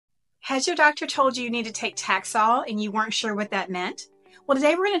Has your doctor told you you need to take Taxol and you weren't sure what that meant? Well,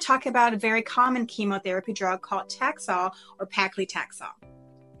 today we're going to talk about a very common chemotherapy drug called Taxol or Paclitaxel.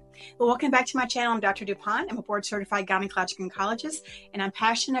 Well, welcome back to my channel. I'm Dr. DuPont. I'm a board-certified gynecologic oncologist, and I'm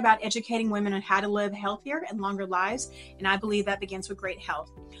passionate about educating women on how to live healthier and longer lives, and I believe that begins with great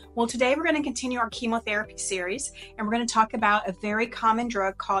health. Well, today we're going to continue our chemotherapy series, and we're going to talk about a very common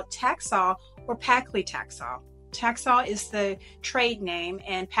drug called Taxol or Paclitaxel. Taxol is the trade name,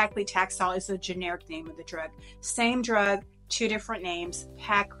 and Paclitaxel is the generic name of the drug. Same drug, two different names,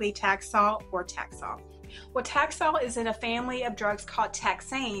 Paclitaxel or Taxol. Well, Taxol is in a family of drugs called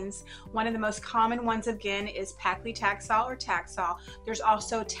taxanes. One of the most common ones, again, is Paclitaxel or Taxol. There's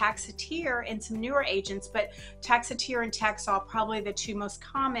also Taxotere and some newer agents, but Taxotere and Taxol probably the two most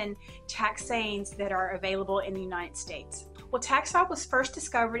common taxanes that are available in the United States. Well, Taxol was first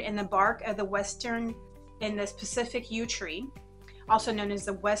discovered in the bark of the Pacific yew tree, also known as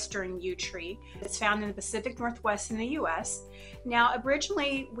the western yew tree. It's found in the Pacific Northwest in the U.S. Now,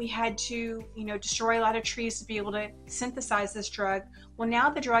 originally we had to, destroy a lot of trees to be able to synthesize this drug. Well,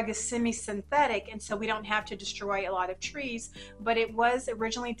 now the drug is semi-synthetic, and so we don't have to destroy a lot of trees, but it was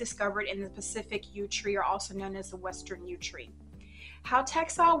originally discovered in the Pacific yew tree, or also known as the western yew tree. How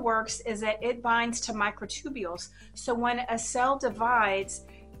Taxol works is that it binds to microtubules. So when a cell divides,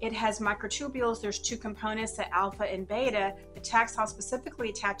 it has microtubules. There's two components, the alpha and beta. The Taxol specifically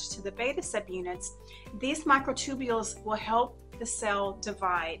attaches to the beta subunits. These microtubules will help the cell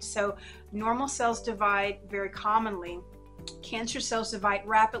divide. So normal cells divide very commonly. Cancer cells divide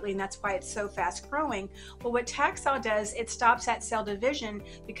rapidly, and that's why it's so fast growing. Well, what Taxol does, it stops that cell division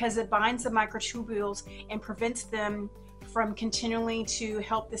because it binds the microtubules and prevents them from continually to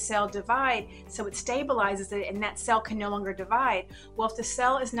help the cell divide, so it stabilizes it and that cell can no longer divide. Well, if the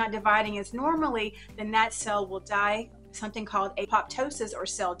cell is not dividing as normally, then that cell will die, something called apoptosis or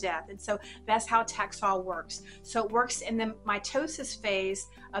cell death. And so that's how Taxol works. So it works in the mitosis phase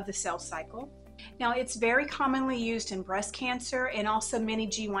of the cell cycle. Now, it's very commonly used in breast cancer and also many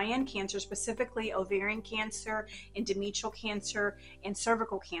GYN cancers, specifically ovarian cancer, endometrial cancer, and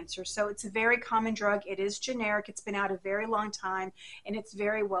cervical cancer. So it's a very common drug. It is generic. It's been out a very long time, and it's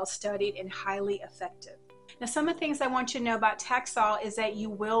very well studied and highly effective. Now, some of the things I want you to know about Taxol is that you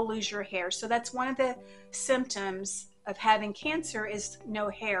will lose your hair. So that's one of the symptoms of having cancer is no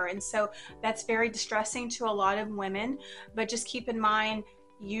hair. And so that's very distressing to a lot of women, but just keep in mind,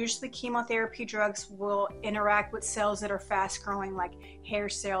 usually chemotherapy drugs will interact with cells that are fast growing, like hair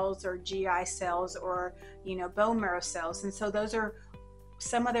cells or GI cells or bone marrow cells, and so those are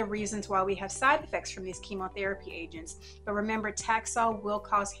some of the reasons why we have side effects from these chemotherapy agents. But remember, Taxol will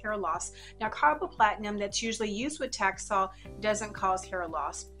cause hair loss. Now, carboplatin that's usually used with Taxol doesn't cause hair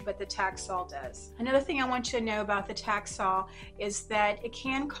loss, but the Taxol does. Another thing I want you to know about the Taxol is that it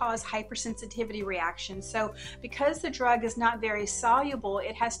can cause hypersensitivity reactions. So because the drug is not very soluble,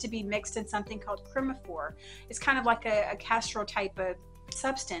 it has to be mixed in something called cremophore. It's kind of like a castor type of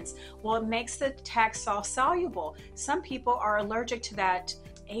substance. Well, it makes the Taxol soluble. Some people are allergic to that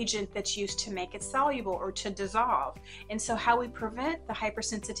agent that's used to make it soluble or to dissolve. And so how we prevent the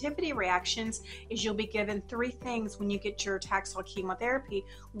hypersensitivity reactions is you'll be given three things when you get your Taxol chemotherapy.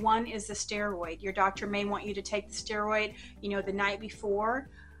 One is the steroid. Your doctor may want you to take the steroid, the night before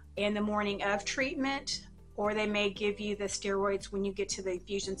and the morning of treatment, or they may give you the steroids when you get to the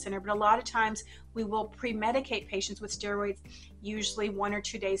infusion center. But a lot of times we will pre-medicate patients with steroids, usually 1 or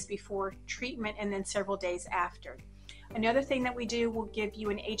 2 days before treatment and then several days after. Another thing that we do, we'll give you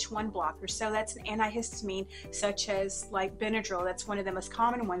an H1 blocker. So that's an antihistamine, such as like Benadryl. That's one of the most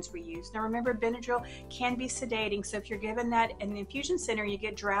common ones we use. Now remember, Benadryl can be sedating. So if you're given that in the infusion center, you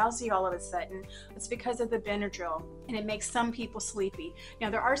get drowsy all of a sudden. It's because of the Benadryl, and it makes some people sleepy. Now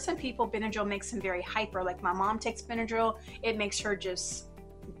there are some people, Benadryl makes them very hyper. Like my mom takes Benadryl, it makes her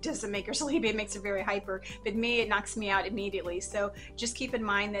doesn't make her sleepy, it makes her very hyper. But me, it knocks me out immediately. So just keep in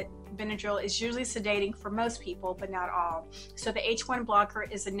mind that Benadryl is usually sedating for most people, but not all. So the H1 blocker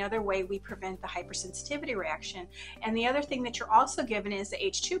is another way we prevent the hypersensitivity reaction. And the other thing that you're also given is the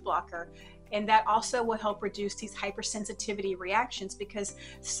H2 blocker. And that also will help reduce these hypersensitivity reactions, because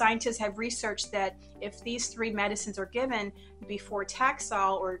scientists have researched that if these three medicines are given before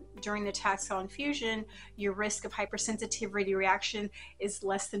Taxol or during the Taxol infusion, your risk of hypersensitivity reaction is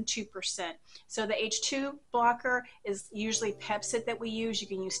less than 2%. So the H2 blocker is usually Pepcid that we use. You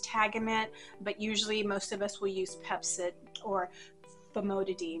can use Tagamet, but usually most of us will use Pepcid or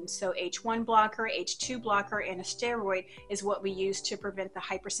famotidine. So H1 blocker, H2 blocker, and a steroid is what we use to prevent the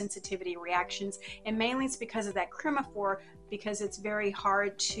hypersensitivity reactions. And mainly it's because of that cremophore, because it's very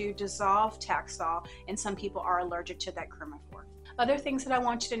hard to dissolve Taxol, and some people are allergic to that cremophore. Other things that I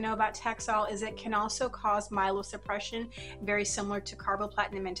want you to know about Taxol is it can also cause myelosuppression, very similar to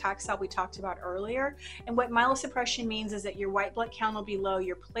carboplatin and Taxol we talked about earlier. And what myelosuppression means is that your white blood count will be low,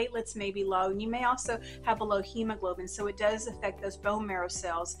 your platelets may be low, and you may also have a low hemoglobin. So it does affect those bone marrow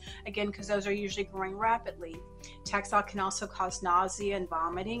cells, again, because those are usually growing rapidly. Taxol can also cause nausea and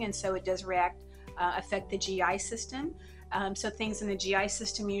vomiting, and so it does affect the GI system. So things in the GI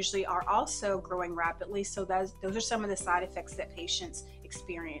system usually are also growing rapidly. So those are some of the side effects that patients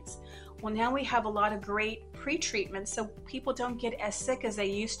experience. Well, now we have a lot of great pre-treatment, so people don't get as sick as they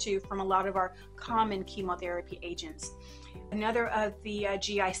used to from a lot of our common chemotherapy agents. Another of the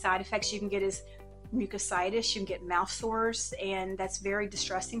GI side effects you can get is mucositis. You can get mouth sores, and that's very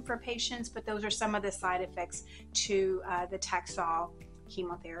distressing for patients, but those are some of the side effects to the Taxol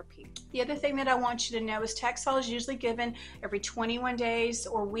chemotherapy. The other thing that I want you to know is Taxol is usually given every 21 days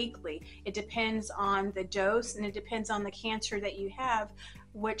or weekly. It depends on the dose, and it depends on the cancer that you have,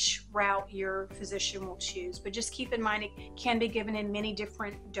 which route your physician will choose. But just keep in mind, it can be given in many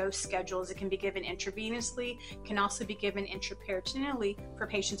different dose schedules. It can be given intravenously, can also be given intraperitoneally for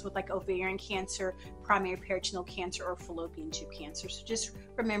patients with like ovarian cancer, primary peritoneal cancer, or fallopian tube cancer. So just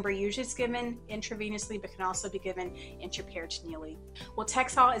remember, usually it's given intravenously, but can also be given intraperitoneally. Well,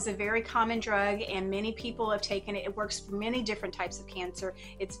 Taxol is a very common drug, and many people have taken it. It works for many different types of cancer.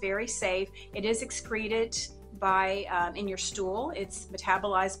 It's very safe. It is excreted in your stool. It's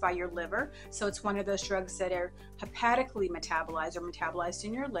metabolized by your liver, so it's one of those drugs that are hepatically metabolized or metabolized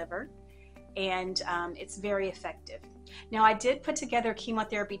in your liver, and it's very effective. Now, I did put together a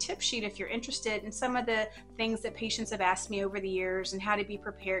chemotherapy tip sheet if you're interested in some of the things that patients have asked me over the years and how to be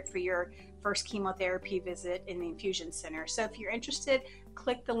prepared for your first chemotherapy visit in the infusion center. So if you're interested,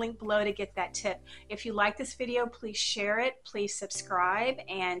 click the link below to get that tip. If you like this video, please share it, please subscribe,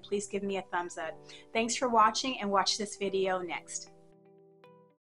 and please give me a thumbs up. Thanks for watching, and watch this video next.